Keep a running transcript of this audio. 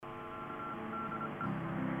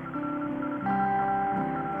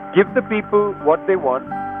Give the people what they want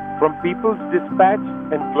from People's Dispatch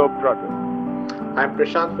and Globetrotter. I'm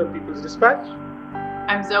Prashant from People's Dispatch.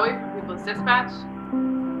 I'm Zoe from People's Dispatch.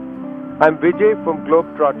 I'm Vijay from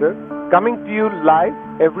Globetrotter, coming to you live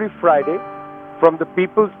every Friday from the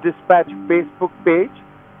People's Dispatch Facebook page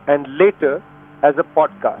and later as a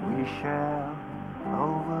podcast. We shall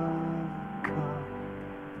overcome.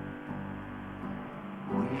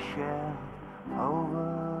 We shall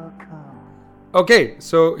overcome. Okay,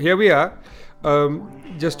 so here we are.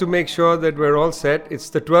 Just to make sure that we're all set, it's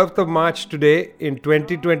the 12th of March today in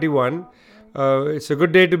 2021. It's a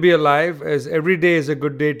good day to be alive, as every day is a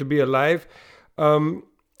good day to be alive.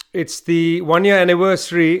 It's the 1 year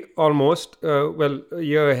anniversary almost, a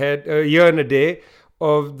year and a day,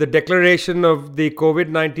 of the declaration of the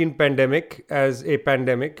COVID-19 pandemic as a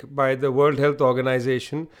pandemic by the World Health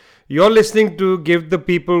Organization. You're listening to Give the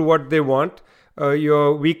People What They Want,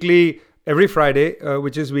 your weekly, every Friday,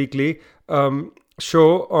 which is weekly,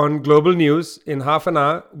 show on global news in half an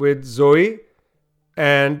hour with Zoe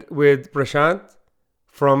and with Prashant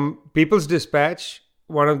from People's Dispatch,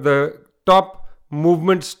 one of the top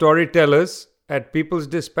movement storytellers at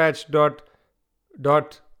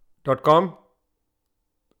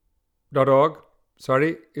peoplesdispatch.com.org.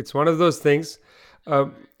 Sorry, it's one of those things.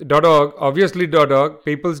 .org, obviously .org,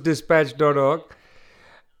 peoplesdispatch.org.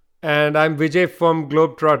 And I'm Vijay from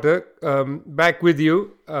Globetrotter, back with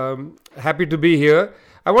you. Happy to be here.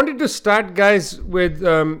 I wanted to start, guys, with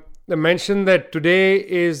the mention that today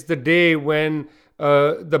is the day when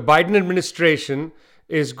the Biden administration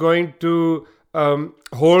is going to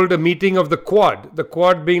hold a meeting of the Quad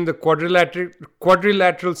being the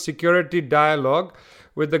Quadrilateral Security Dialogue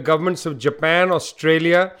with the governments of Japan,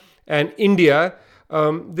 Australia, and India.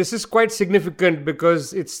 This is quite significant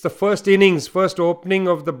because it's the first opening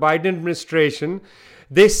of the Biden administration.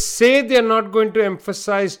 They say they're not going to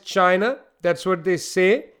emphasize China. That's what they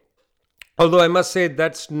say. Although I must say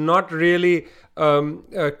that's not really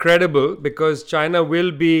credible, because China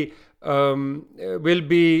will be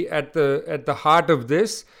at the heart of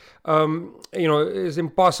this. It's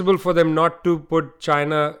impossible for them not to put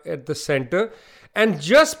China at the center. And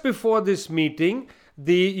just before this meeting,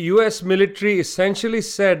 the US military essentially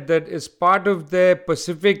said that as part of their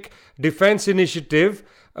Pacific Defense Initiative,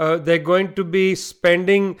 they're going to be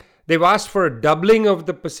spending, they've asked for a doubling of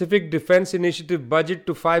the Pacific Defense Initiative budget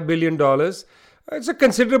to $5 billion. It's a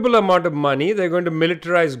considerable amount of money. They're going to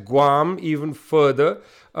militarize Guam even further.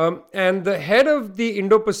 And the head of the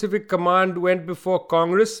Indo-Pacific Command went before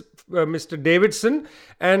Congress, Mr. Davidson,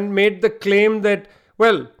 and made the claim that,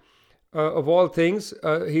 of all things,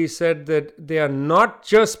 he said that they are not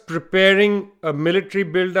just preparing a military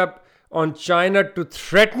buildup on China to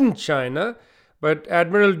threaten China, but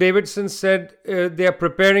Admiral Davidson said they are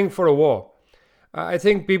preparing for a war. I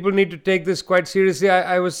think people need to take this quite seriously.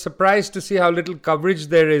 I was surprised to see how little coverage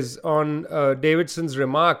there is on Davidson's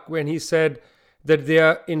remark when he said that they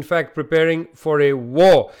are in fact preparing for a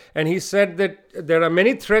war. And he said that there are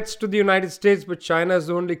many threats to the United States, but China is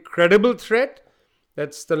the only credible threat.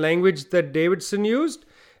 That's the language that Davidson used.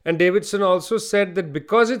 And Davidson also said that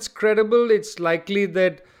because it's credible, it's likely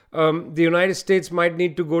that the United States might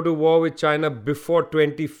need to go to war with China before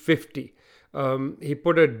 2050. He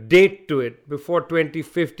put a date to it, before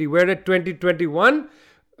 2050. We're at 2021.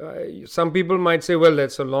 Some people might say, well,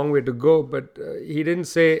 that's a long way to go. But he didn't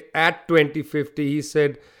say at 2050. He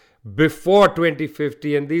said before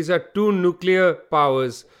 2050. And these are two nuclear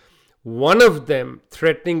powers, one of them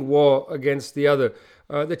threatening war against the other.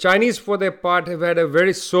 The Chinese, for their part, have had a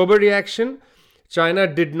very sober reaction. China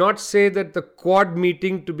did not say that the Quad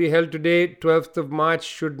meeting to be held today, 12th of March,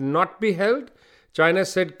 should not be held. China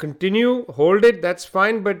said, continue, hold it, that's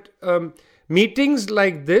fine. But meetings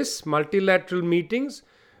like this, multilateral meetings,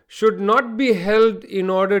 should not be held in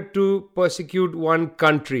order to persecute one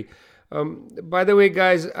country. By the way,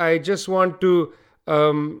 guys, I just want to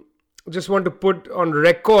put on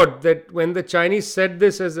record that when the Chinese said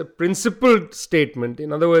this as a principled statement,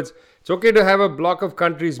 in other words, it's okay to have a block of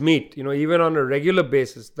countries meet, even on a regular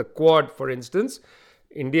basis, the Quad, for instance,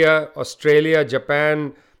 India, Australia,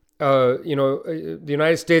 Japan, the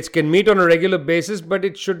United States can meet on a regular basis, but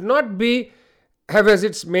it should not have as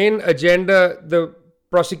its main agenda the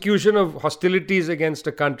prosecution of hostilities against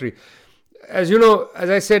a country. As you know, as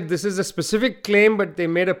I said, this is a specific claim, but they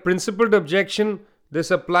made a principled objection. This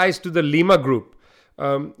applies to the Lima Group,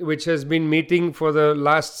 which has been meeting for the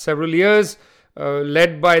last several years,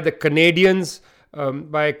 led by the Canadians,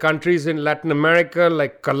 by countries in Latin America,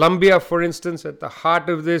 like Colombia, for instance, at the heart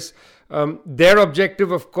of this. Their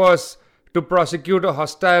objective, of course, to prosecute a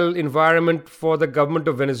hostile environment for the government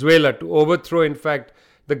of Venezuela, to overthrow, in fact,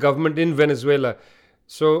 the government in Venezuela.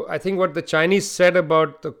 So I think what the Chinese said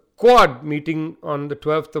about the Quad meeting on the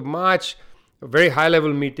 12th of March, a very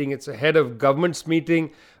high-level meeting, it's a head of governments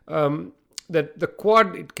meeting, that the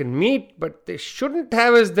Quad, it can meet, but they shouldn't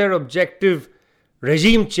have as their objective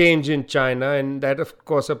regime change in China, and that of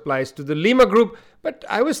course applies to the Lima Group. But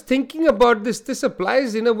I was thinking about this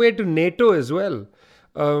applies in a way to NATO as well.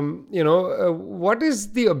 What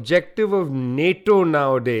is the objective of NATO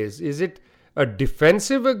nowadays? Is it a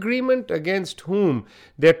defensive agreement against whom?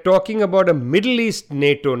 They're talking about a Middle East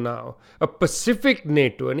NATO now, a Pacific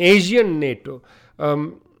NATO, an Asian NATO.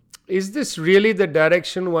 Is this really the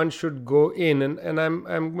direction one should go in? And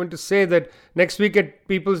I'm going to say that next week at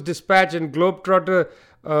People's Dispatch and Globetrotter,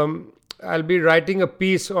 I'll be writing a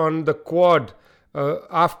piece on the Quad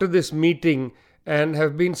after this meeting, and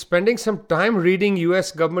have been spending some time reading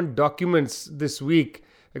US government documents this week.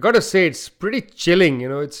 I got to say, it's pretty chilling.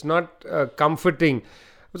 It's not comforting.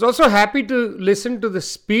 I was also happy to listen to the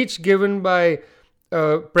speech given by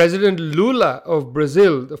President Lula of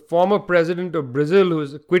Brazil, the former president of Brazil, who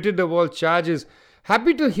was acquitted of all charges.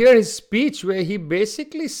 Happy to hear his speech where he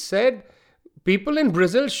basically said people in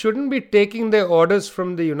Brazil shouldn't be taking their orders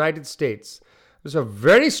from the United States. It was a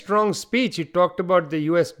very strong speech. He talked about the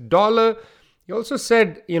US dollar. He also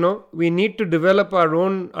said, we need to develop our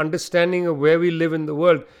own understanding of where we live in the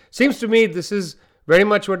world. Seems to me this is very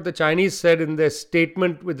much what the Chinese said in their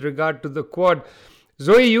statement with regard to the Quad.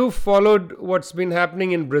 Zoe, you followed what's been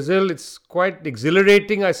happening in Brazil. It's quite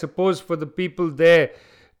exhilarating, I suppose, for the people there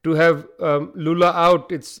to have Lula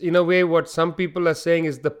out. It's in a way what some people are saying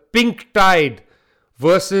is the pink tide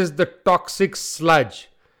versus the toxic sludge.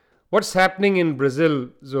 What's happening in Brazil,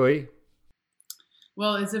 Zoe?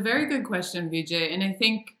 Well, it's a very good question, Vijay. And I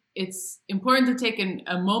think it's important to take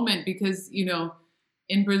a moment because,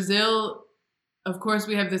 in Brazil, of course,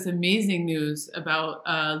 we have this amazing news about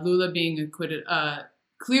Lula being acquitted,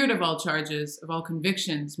 cleared of all charges, of all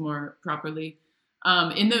convictions, more properly,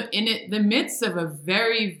 in the midst of a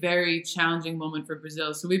very, very challenging moment for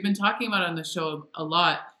Brazil. So we've been talking about on the show a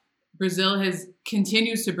lot. Brazil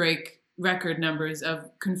continues to break record numbers of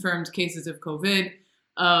confirmed cases of COVID,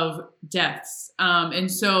 of deaths.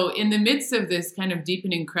 And so in the midst of this kind of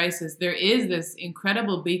deepening crisis, there is this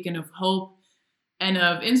incredible beacon of hope and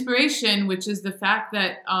of inspiration, which is the fact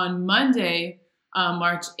that on Monday,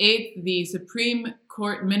 March 8th, the Supreme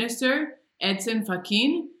Court Minister, Edson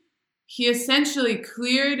Fachin, he essentially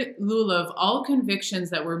cleared Lula of all convictions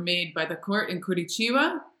that were made by the court in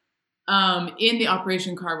Curitiba in the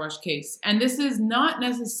Operation Car Wash case. And this is not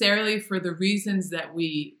necessarily for the reasons that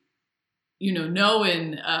we know,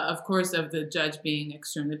 and of course, of the judge being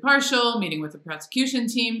extremely partial, meeting with the prosecution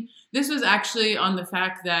team. This was actually on the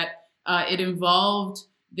fact that it involved,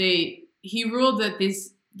 he ruled that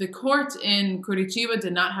the court in Curitiba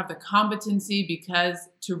did not have the competency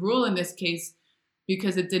to rule in this case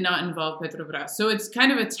because it did not involve Petrobras. So it's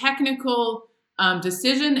kind of a technical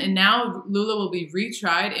decision, and now Lula will be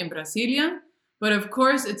retried in Brasilia. But of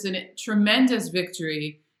course, it's a tremendous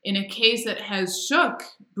victory in a case that has shook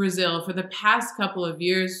Brazil for the past couple of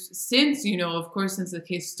years since, of course, since the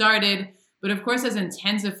case started, but of course has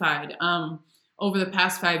intensified over the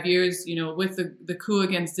past 5 years, with the coup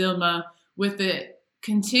against Dilma, with the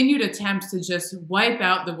continued attempts to just wipe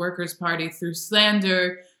out the Workers' Party through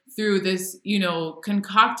slander, through this,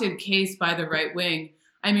 concocted case by the right wing.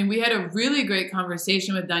 I mean, we had a really great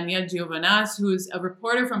conversation with Daniel Giovanaz, who's a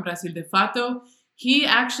reporter from Brasil de Fato. He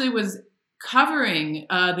actually was covering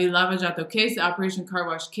the Lava Jato case, the Operation Car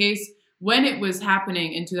Wash case, when it was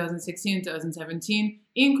happening in 2016, 2017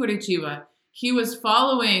 in Curitiba. He was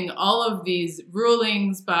following all of these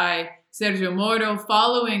rulings by Sergio Moro,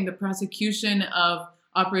 following the prosecution of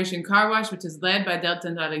Operation Car Wash, which is led by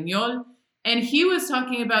Deltan Dallagnol. And he was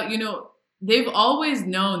talking about, they've always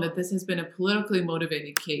known that this has been a politically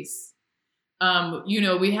motivated case. We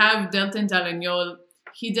have Deltan Dallagnol.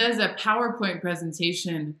 He does a PowerPoint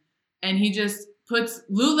presentation and he just puts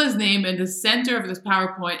Lula's name in the center of this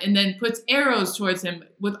PowerPoint and then puts arrows towards him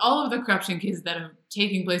with all of the corruption cases that are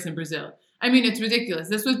taking place in Brazil. I mean, it's ridiculous.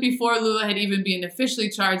 This was before Lula had even been officially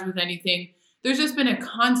charged with anything. There's just been a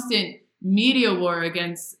constant media war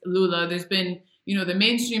against Lula. There's been, the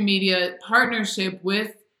mainstream media partnership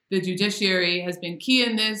with the judiciary has been key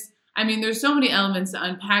in this. I mean, there's so many elements to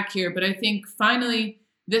unpack here, but I think finally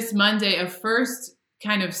this Monday, a first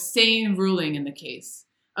kind of sane ruling in the case.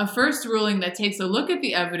 A first ruling that takes a look at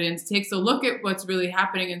the evidence, takes a look at what's really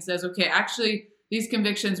happening and says, okay, actually, these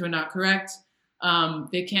convictions were not correct.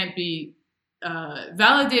 They can't be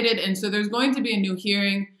validated. And so there's going to be a new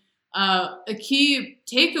hearing. A key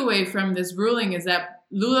takeaway from this ruling is that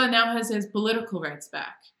Lula now has his political rights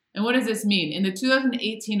back. And what does this mean? In the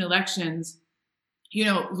 2018 elections,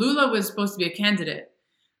 Lula was supposed to be a candidate.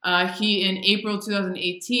 In April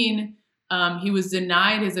 2018, he was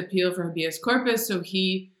denied his appeal for habeas corpus, so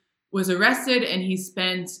he was arrested and he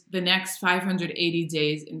spent the next 580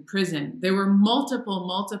 days in prison. There were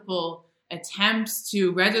multiple attempts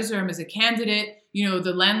to register him as a candidate.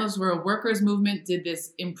 The Landless Rural Workers Movement did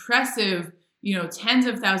this impressive, tens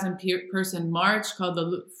of thousand person march called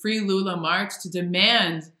the Free Lula March to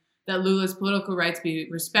demand that Lula's political rights be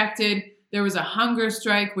respected. There was a hunger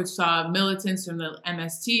strike, which saw militants from the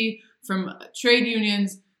MST, from trade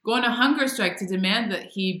unions, go on a hunger strike to demand that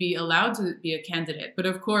he be allowed to be a candidate. But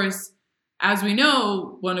of course, as we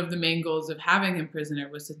know, one of the main goals of having him prisoner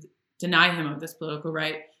was to deny him of this political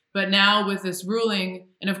right. But now with this ruling,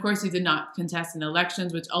 and of course he did not contest in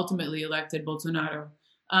elections, which ultimately elected Bolsonaro.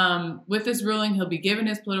 With this ruling, he'll be given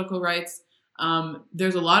his political rights.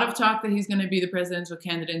 There's a lot of talk that he's going to be the presidential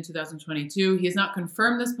candidate in 2022. He has not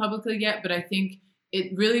confirmed this publicly yet, but I think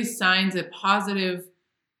it really signs a positive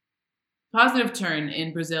turn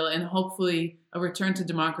in Brazil, and hopefully a return to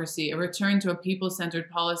democracy, a return to a people-centered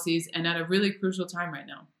policies, and at a really crucial time right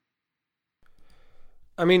now.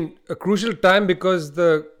 I mean, a crucial time because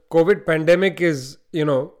the COVID pandemic is,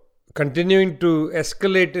 continuing to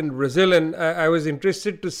escalate in Brazil. And I was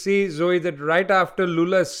interested to see, Zoe, that right after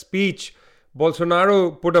Lula's speech,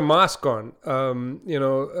 Bolsonaro put a mask on.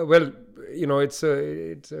 It's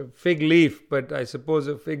a fig leaf, but I suppose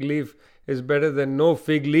a fig leaf is better than no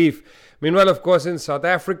fig leaf. Meanwhile, of course, in South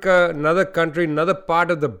Africa, another country, another part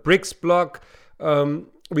of the BRICS bloc,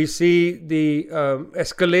 we see the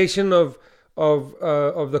escalation of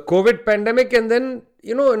the COVID pandemic. And then,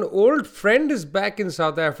 an old friend is back in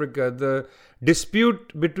South Africa. The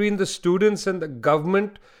dispute between the students and the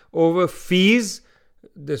government over fees.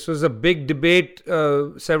 This was a big debate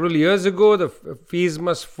several years ago. The fees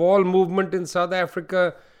must fall movement in South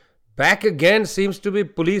Africa. Back again, seems to be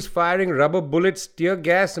police firing rubber bullets, tear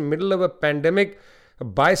gas in the middle of a pandemic. A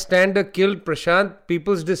bystander killed. Prashant,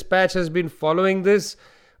 People's Dispatch has been following this.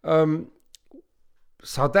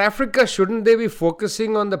 South Africa, shouldn't they be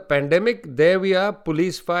focusing on the pandemic? There we are,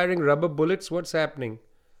 police firing rubber bullets. What's happening?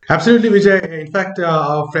 Absolutely, Vijay. In fact,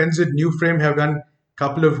 our friends at New Frame have done a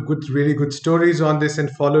couple of really good stories on this and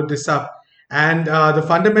followed this up. And the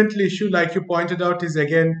fundamental issue, like you pointed out, is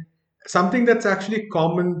again something that's actually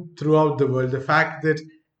common throughout the world. The fact that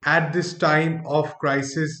at this time of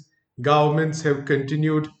crisis, governments have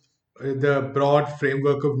continued the broad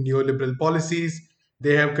framework of neoliberal policies.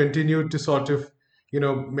 They have continued to sort of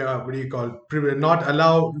not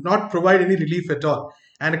provide any relief at all.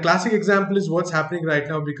 And a classic example is what's happening right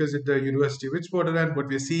now, because at the University of Witwatersrand, what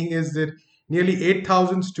we're seeing is that nearly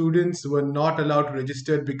 8,000 students were not allowed to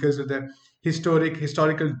register because of the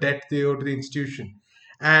historical debt they owe to the institution.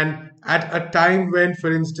 And at a time when,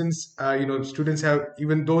 for instance, students have,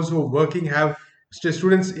 even those who are working have,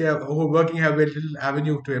 students who are working have very little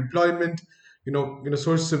avenue to employment,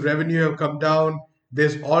 sources of revenue have come down.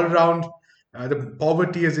 There's all around the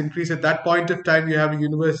poverty has increased. At that point of time, you have a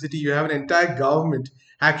university, you have an entire government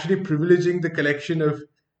actually privileging the collection of,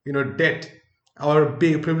 debt, or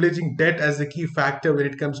privileging debt as the key factor when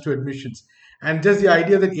it comes to admissions. And just the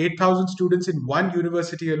idea that 8,000 students in one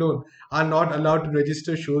university alone are not allowed to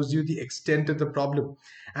register shows you the extent of the problem.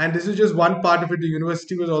 And this is just one part of it. The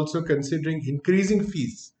university was also considering increasing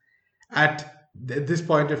fees at this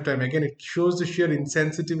point of time. Again, it shows the sheer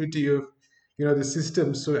insensitivity of the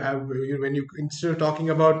system. So when you, instead of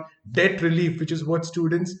talking about debt relief, which is what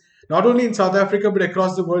students not only in South Africa but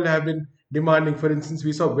across the world have been demanding. For instance,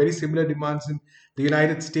 we saw very similar demands in the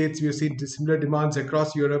United States. We have seen similar demands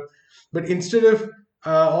across Europe. But instead of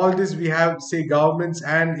all this, we have, say, governments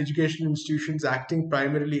and educational institutions acting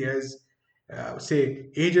primarily as,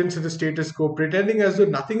 agents of the status quo, pretending as though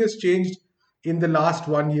nothing has changed in the last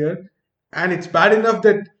 1 year. And it's bad enough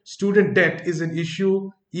that student debt is an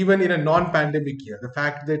issue even in a non-pandemic year. The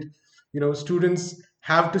fact that, students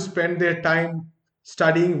have to spend their time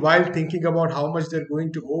studying while thinking about how much they're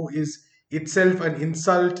going to owe is itself an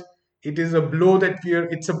insult. It is a blow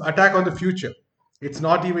it's an attack on the future. It's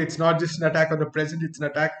not just an attack on the present, it's an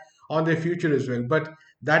attack on their future as well. But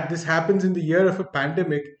that this happens in the year of a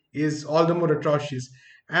pandemic is all the more atrocious.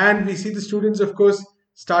 And we see the students, of course,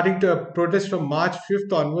 starting to protest from March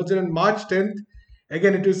 5th onwards. And on March 10th,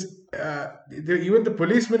 again, it was, even the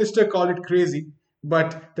police minister called it crazy.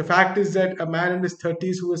 But the fact is that a man in his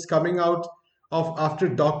 30s who was coming out after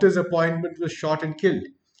a doctor's appointment was shot and killed.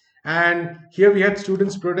 And here we had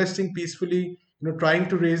students protesting peacefully, trying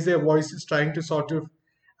to raise their voices, trying to sort of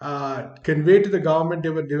convey to the government they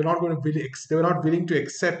were not going to they were not willing to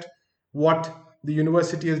accept what the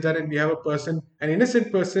university has done, and we have an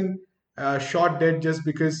innocent person, shot dead just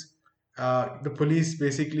because the police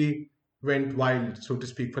basically went wild, so to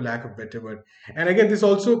speak, for lack of better word. And again, this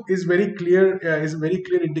also is a very clear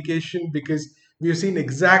indication, because we have seen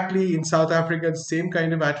exactly in South Africa the same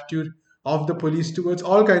kind of attitude of the police towards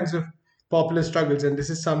all kinds of popular struggles. And this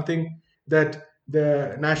is something that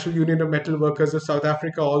the National Union of Metal Workers of South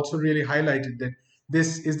Africa also really highlighted, that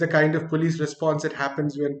this is the kind of police response that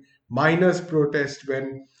happens when miners protest,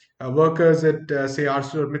 when workers at, say,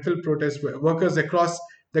 ArcelorMittal protest, workers across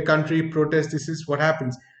the country protest. This is what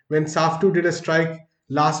happens. When SAFTU did a strike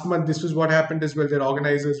last month, this was what happened as well. Their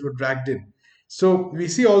organizers were dragged in. So we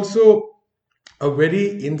see also a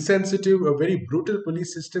very insensitive, a very brutal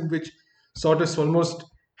police system, which sort of almost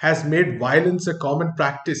has made violence a common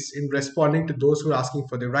practice in responding to those who are asking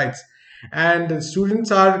for their rights. And the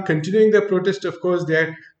students are continuing their protest. Of course,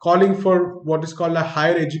 they're calling for what is called a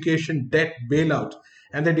higher education debt bailout.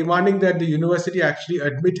 And they're demanding that the university actually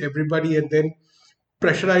admit everybody and then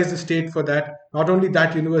pressurize the state for that. Not only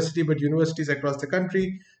that university, but universities across the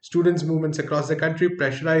country, students' movements across the country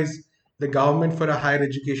pressurize the government for a higher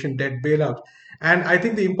education debt bailout. And I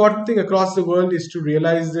think the important thing across the world is to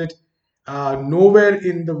realize that nowhere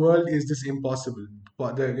in the world is this impossible.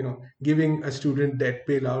 Giving a student debt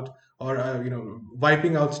bailout, or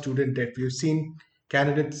wiping out student debt. We've seen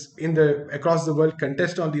candidates across the world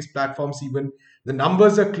contest on these platforms. Even the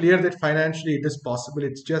numbers are clear that financially it is possible.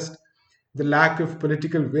 It's just the lack of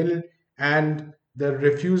political will and the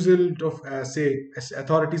refusal of,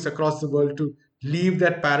 authorities across the world to leave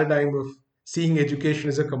that paradigm of seeing education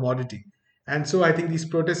as a commodity. And so I think these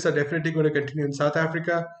protests are definitely going to continue in South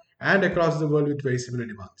Africa and across the world with very similar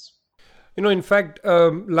demands. In fact,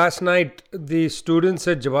 last night, the students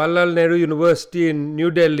at Jawaharlal Nehru University in New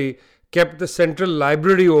Delhi kept the central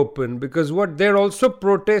library open, because what they're also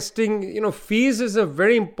protesting, fees is a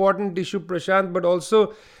very important issue, Prashant, but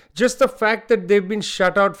also just the fact that they've been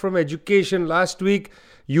shut out from education. Last week,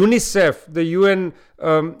 UNICEF, the UN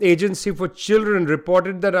agency for children,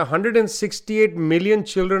 reported that 168 million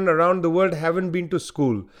children around the world haven't been to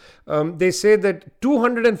school. They say that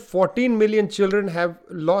 214 million children have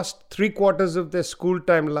lost 3/4 of their school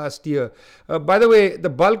time last year. By the way, the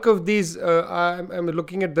bulk of these, I'm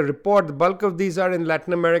looking at the report, the bulk of these are in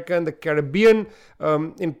Latin America and the Caribbean,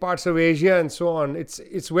 in parts of Asia and so on.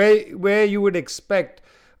 It's where you would expect.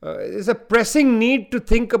 There's a pressing need to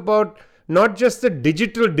think about not just the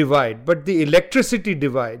digital divide, but the electricity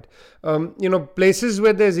divide. Places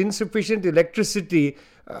where there's insufficient electricity,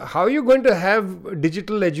 how are you going to have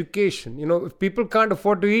digital education? If people can't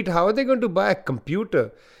afford to eat, how are they going to buy a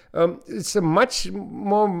computer? It's a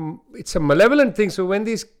malevolent thing. So when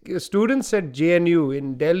these students at JNU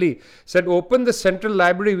in Delhi said, open the central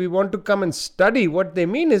library, we want to come and study, what they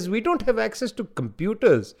mean is we don't have access to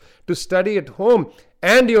computers to study at home,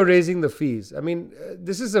 and you're raising the fees. I mean,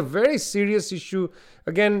 this is a very serious issue.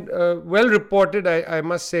 Again, well reported, I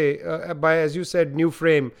must say, by, as you said, New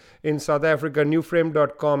Frame in South Africa,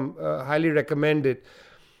 newframe.com, highly recommend it.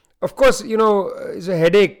 Of course, it's a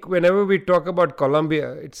headache whenever we talk about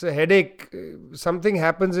Colombia. It's a headache. Something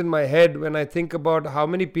happens in my head when I think about how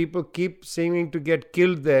many people keep seeming to get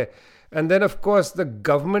killed there. And then, of course, the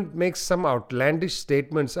government makes some outlandish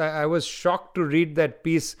statements. I was shocked to read that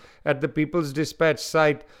piece at the People's Dispatch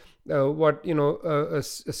site. A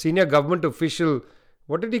senior government official,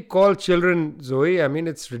 what did he call children, Zoe? I mean,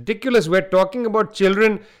 it's ridiculous. We're talking about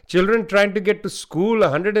children trying to get to school,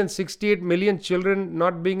 168 million children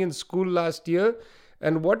not being in school last year.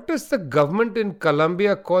 And what does the government in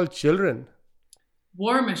Colombia call children?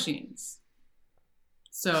 War machines.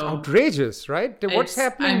 So it's outrageous, right? What's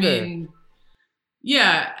happening there?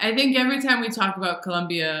 Yeah, I think every time we talk about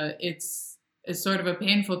Colombia, it's sort of a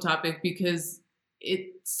painful topic, because it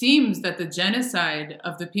seems that the genocide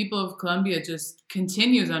of the people of Colombia just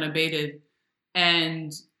continues unabated,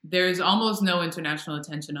 and there's almost no international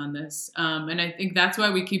attention on this. And I think that's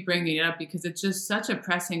why we keep bringing it up, because it's just such a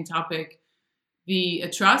pressing topic. The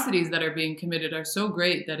atrocities that are being committed are so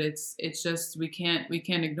great that it's just we can't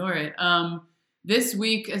ignore it. This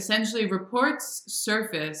week, essentially, reports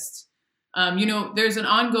surfaced. There's an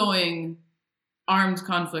ongoing armed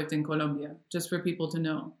conflict in Colombia, just for people to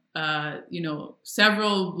know.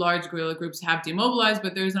 Several large guerrilla groups have demobilized,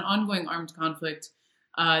 but there's an ongoing armed conflict.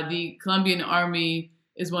 The Colombian army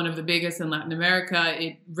is one of the biggest in Latin America.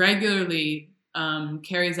 It regularly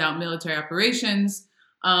carries out military operations.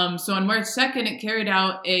 So on March 2nd, it carried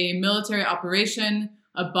out a military operation,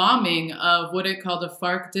 a bombing of what it called a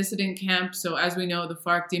FARC dissident camp. So as we know, the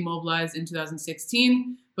FARC demobilized in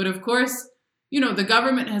 2016, But of course, the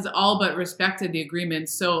government has all but respected the agreement.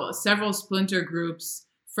 So several splinter groups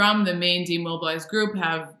from the main demobilized group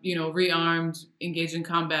have, rearmed, engaged in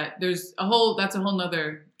combat. That's a whole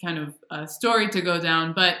nother kind of story to go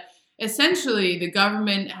down. But essentially, the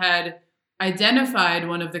government had identified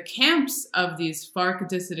one of the camps of these FARC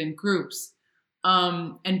dissident groups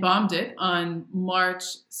and bombed it on March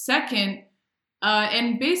 2nd.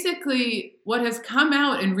 And basically, what has come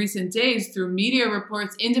out in recent days through media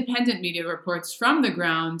reports, independent media reports from the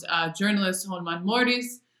ground, journalist Holman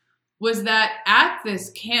Morris, was that at this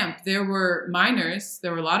camp, there were minors.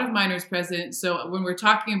 There were a lot of minors present. So when we're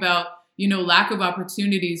talking about, lack of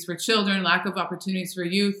opportunities for children, lack of opportunities for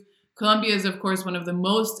youth, Colombia is, of course, one of the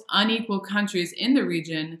most unequal countries in the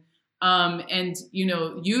region. And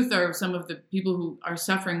youth are some of the people who are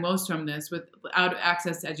suffering most from this, without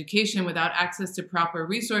access to education, without access to proper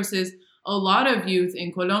resources. A lot of youth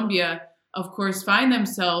in Colombia, of course, find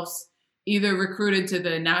themselves either recruited to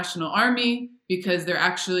the National Army because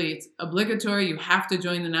it's obligatory. You have to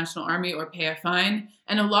join the National Army or pay a fine.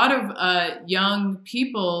 And a lot of young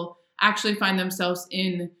people actually find themselves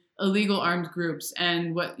in illegal armed groups.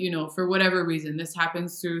 And for whatever reason, this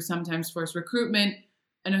happens through sometimes forced recruitment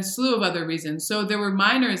and a slew of other reasons. So there were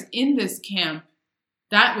minors in this camp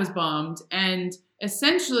that was bombed. And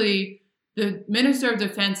essentially, the Minister of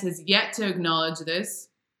Defense has yet to acknowledge this.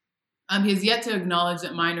 He has yet to acknowledge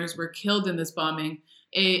that minors were killed in this bombing.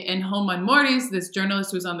 And Holman Morris, this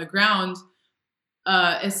journalist who was on the ground,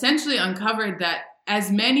 essentially uncovered that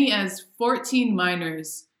as many as 14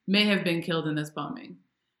 minors may have been killed in this bombing.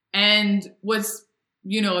 And what's,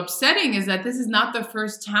 upsetting is that this is not the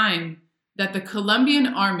first time that the Colombian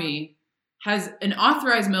army has an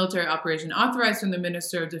authorized military operation, authorized from the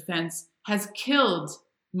Minister of Defense, has killed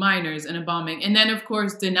minors in a bombing. And then, of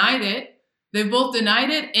course, denied it. They've both denied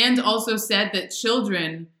it and also said that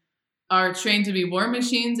children are trained to be war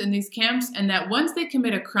machines in these camps, and that once they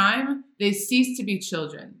commit a crime, they cease to be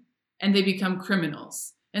children and they become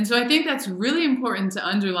criminals. And so I think that's really important to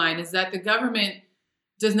underline, is that the government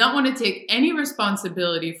does not want to take any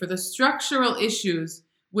responsibility for the structural issues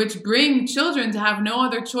which bring children to have no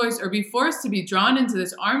other choice or be forced to be drawn into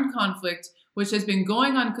this armed conflict, which has been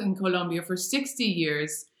going on in Colombia for 60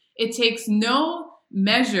 years. It takes no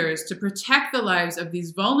measures to protect the lives of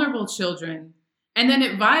these vulnerable children, and then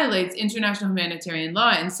it violates international humanitarian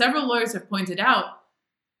law. And several lawyers have pointed out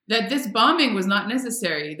that this bombing was not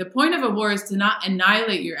necessary. The point of a war is to not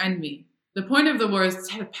annihilate your enemy. The point of the war is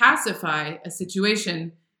to pacify a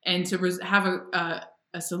situation and to have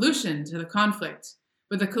a solution to the conflict.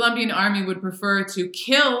 But the Colombian army would prefer to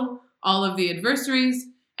kill all of the adversaries,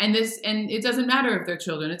 and it doesn't matter if they're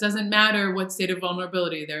children. It doesn't matter what state of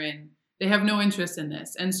vulnerability they're in. They have no interest in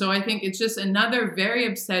this. And so I think it's just another very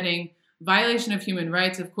upsetting violation of human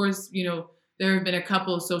rights. Of course, there have been a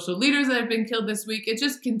couple of social leaders that have been killed this week. It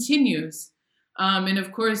just continues. And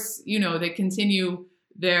of course, they continue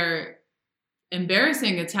their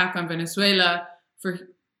embarrassing attack on Venezuela for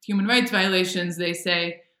human rights violations, they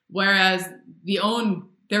say, whereas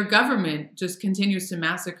their government just continues to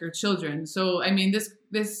massacre children. So,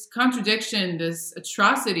 this contradiction, this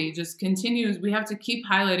atrocity just continues. We have to keep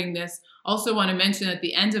highlighting this. Also want to mention at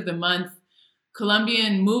the end of the month,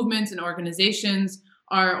 Colombian movements and organizations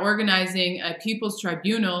are organizing a people's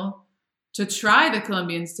tribunal to try the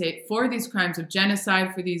Colombian state for these crimes of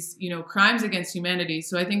genocide, for these, crimes against humanity.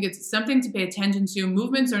 So I think it's something to pay attention to.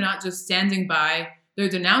 Movements are not just standing by. They're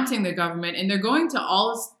denouncing the government, and they're going to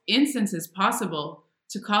all instances possible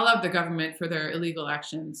to call out the government for their illegal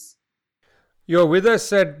actions. You're with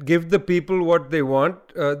us at Give the People What They Want.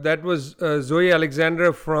 That was Zoe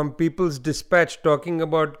Alexandra from People's Dispatch talking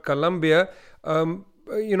about Colombia.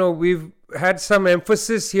 We've had some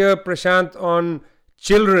emphasis here, Prashant, on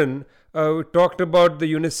children. We talked about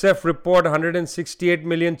the UNICEF report, 168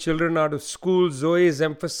 million children out of school. Zoe has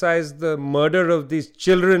emphasized the murder of these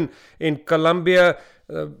children in Colombia,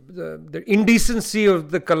 the indecency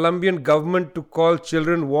of the Colombian government to call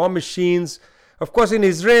children war machines. Of course, in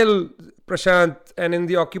Israel, Prashant, and in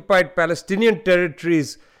the occupied Palestinian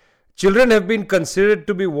territories, children have been considered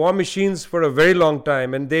to be war machines for a very long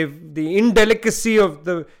time, and the indelicacy of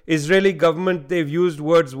the Israeli government, they've used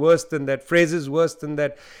words worse than that, phrases worse than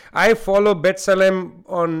that. I follow B'Tselem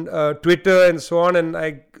on Twitter and so on, and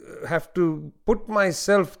I have to put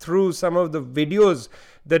myself through some of the videos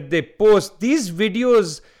that they post. These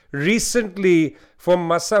videos recently from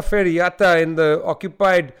Masafer Yatta in the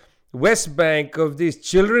occupied West Bank of these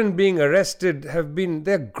children being arrested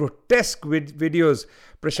they're grotesque videos.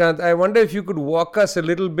 Prashant, I wonder if you could walk us a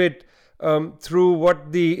little bit through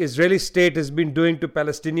what the Israeli state has been doing to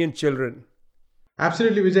Palestinian children.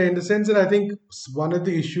 Absolutely, Vijay. In the sense that I think one of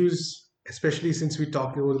the issues, especially since we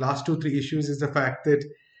talked about the last two, three issues, is the fact that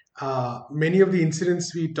many of the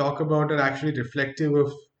incidents we talk about are actually reflective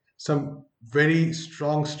of some very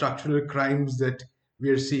strong structural crimes that we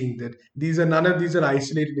are seeing. That these are none of these are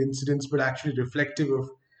isolated incidents, but actually reflective of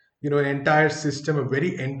an entire system, a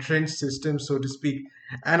very entrenched system, so to speak.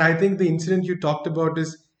 And I think the incident you talked about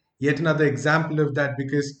is yet another example of that,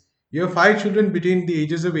 because you have five children between the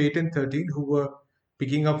ages of 8 and 13 who were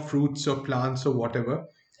picking up fruits or plants or whatever.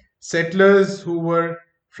 Settlers who were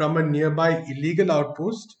from a nearby illegal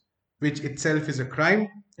outpost, which itself is a crime,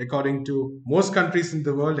 according to most countries in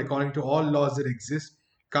the world, according to all laws that exist,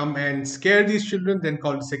 come and scare these children, then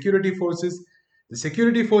called security forces. The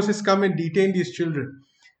security forces come and detain these children,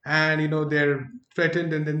 and they're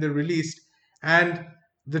threatened and then they're released. And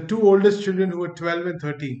the two oldest children, who are 12 and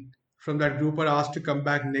 13, from that group, are asked to come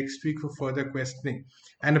back next week for further questioning.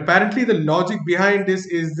 And apparently, the logic behind this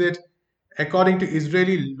is that, according to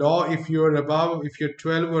Israeli law, if you're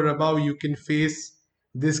 12 or above, you can face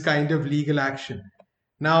this kind of legal action.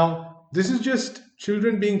 Now, this is just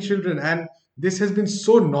children being children, and this has been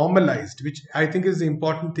so normalized, which I think is the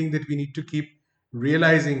important thing that we need to keep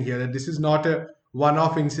realizing here, that this is not a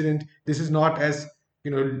one-off incident. This is not, as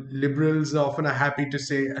liberals often are happy to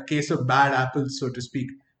say, a case of bad apples, so to speak,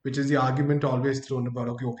 which is the argument always thrown about.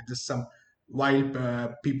 Okay, just some wild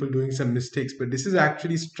people doing some mistakes, but this is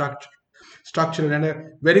actually structural. And a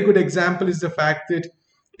very good example is the fact that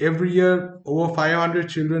every year over 500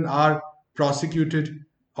 children are prosecuted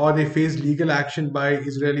or they face legal action by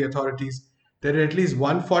Israeli authorities. There are at least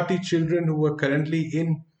 140 children who are currently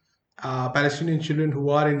in Palestinian children who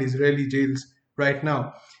are in Israeli jails right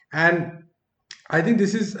now. And I think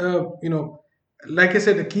this is, like I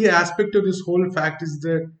said, a key aspect of this whole fact is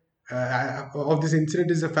the of this incident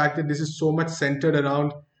is the fact that this is so much centered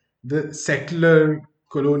around the settler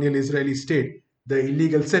colonial Israeli state, the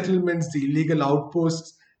illegal settlements, the illegal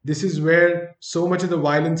outposts. This is where so much of the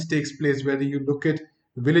violence takes place, whether you look at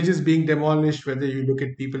villages being demolished, whether you look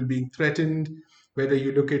at people being threatened, whether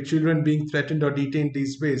you look at children being threatened or detained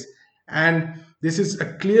these ways. And this is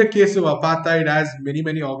a clear case of apartheid, as many,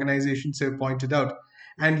 many organizations have pointed out.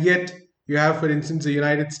 And yet, you have, for instance, the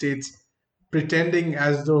United States pretending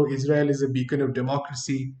as though Israel is a beacon of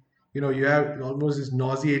democracy. You have almost this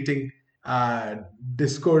nauseating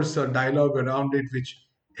discourse or dialogue around it, which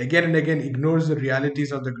again and again ignores the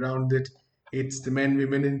realities on the ground, that it's the men,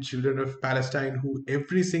 women, and children of Palestine who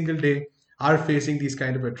every single day are facing these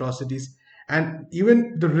kind of atrocities. And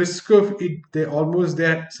even the risk of it,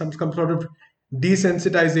 there some sort of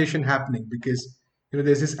desensitization happening, because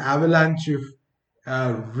there's this avalanche of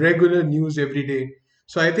regular news every day.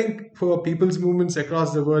 So I think for people's movements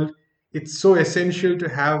across the world, it's so essential to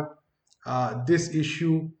have this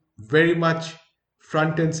issue very much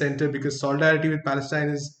front and center, because solidarity with Palestine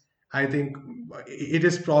is, I think, it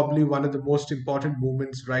is probably one of the most important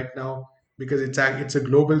movements right now, because it's a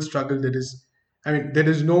global struggle that is, I mean, there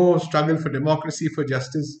is no struggle for democracy, for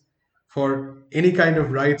justice, for any kind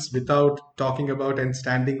of rights without talking about and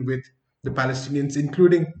standing with the Palestinians,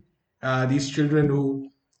 including these children who,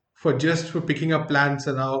 for picking up plants,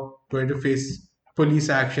 are now going to face police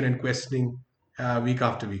action and questioning week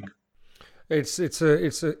after week. It's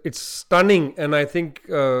stunning, and I think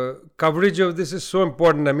coverage of this is so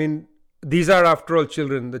important. I mean, these are, after all,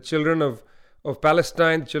 children, the children of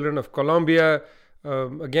Palestine, children of Colombia,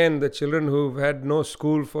 again, the children who've had no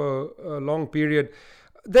school for a long period.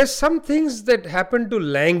 There's some things that happen to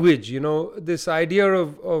language, this idea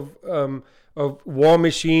of war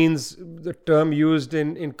machines, the term used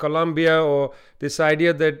in Colombia, or this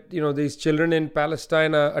idea that these children in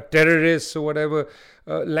Palestine are terrorists or whatever.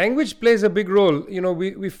 Language plays a big role.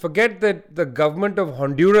 We forget that the government of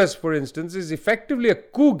Honduras, for instance, is effectively a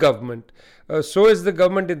coup government. So is the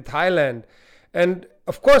government in Thailand. And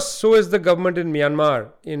of course, so is the government in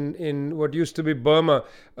Myanmar, in what used to be Burma.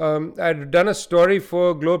 I'd done a story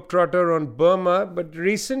for Globetrotter on Burma, but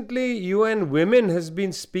recently UN Women has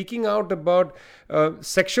been speaking out about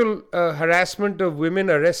sexual harassment of women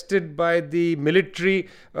arrested by the military,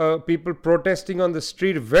 people protesting on the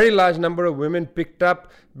street. A very large number of women picked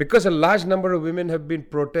up because a large number of women have been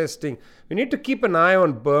protesting. We need to keep an eye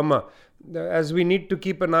on Burma, as we need to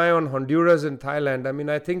keep an eye on Honduras and Thailand. I mean,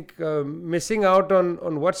 I think missing out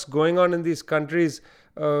on what's going on in these countries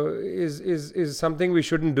is something we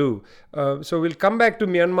shouldn't do. So we'll come back to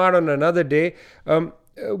Myanmar on another day.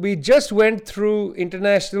 We just went through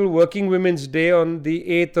International Working Women's Day on the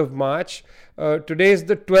 8th of March. Today is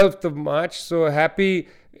the 12th of March, so happy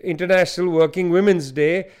International Working Women's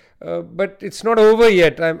Day. But it's not over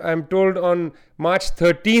yet. I'm told on March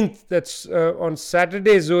 13th, that's on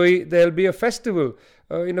Saturday, Zoe, there'll be a festival.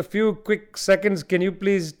 In a few quick seconds, can you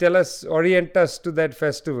please orient us to that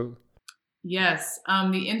festival? Yes,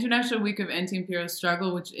 the International Week of Anti-Imperial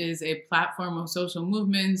Struggle, which is a platform of social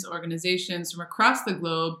movements, organizations from across the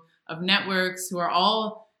globe, of networks who are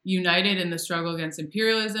all united in the struggle against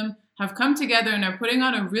imperialism, have come together and are putting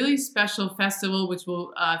on a really special festival, which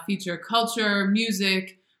will feature culture,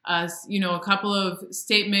 music, a couple of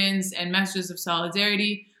statements and messages of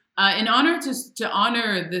solidarity, in honor to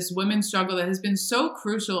honor this women's struggle that has been so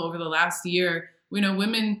crucial over the last year.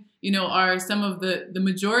 Women, are some of the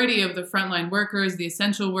majority of the frontline workers, the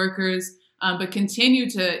essential workers, but continue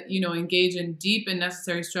to, engage in deep and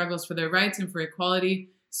necessary struggles for their rights and for equality.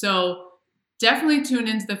 So definitely tune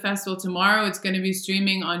into the festival tomorrow. It's going to be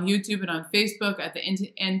streaming on YouTube and on Facebook at the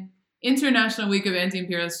International Week of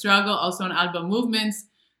Anti-Imperial Struggle, also on Alba Movements.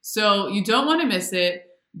 So you don't want to miss it.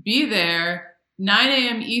 Be there, 9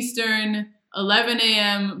 a.m. Eastern, 11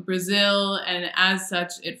 a.m. Brazil, and as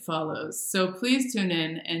such, it follows. So please tune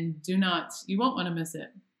in and you won't want to miss it.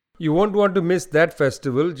 You won't want to miss that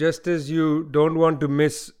festival, just as you don't want to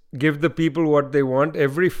miss Give the People What They Want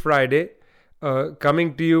every Friday,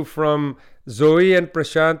 coming to you from Zoe and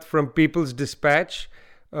Prashant from People's Dispatch.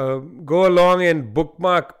 Go along and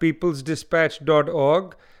bookmark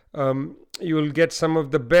peoplesdispatch.org. You will get some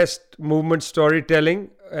of the best movement storytelling,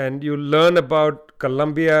 and you'll learn about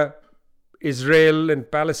Colombia, Israel and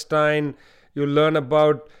Palestine. You'll learn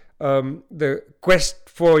about the quest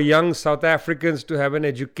for young South Africans to have an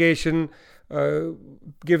education.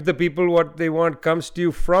 Give the People What They Want comes to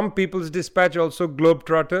you from People's Dispatch, also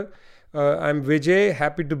Globetrotter. I'm Vijay,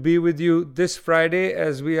 happy to be with you this Friday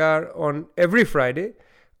as we are on every Friday.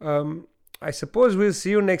 I suppose we'll see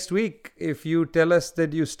you next week if you tell us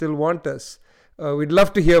that you still want us. We'd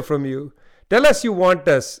love to hear from you. Tell us you want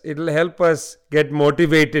us. It'll help us get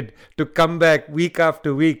motivated to come back week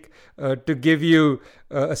after week to give you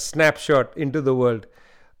a snapshot into the world.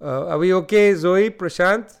 Are we okay, Zoe,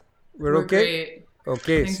 Prashant? We're okay? Great.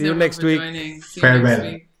 Okay, Thanks see you next week. Joining. See you Farewell.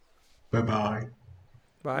 next week. Bye-bye.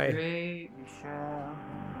 Bye. Great. We shall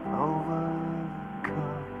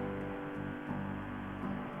overcome.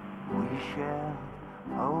 We shall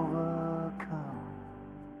overcome.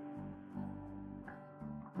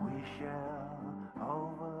 We shall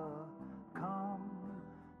overcome.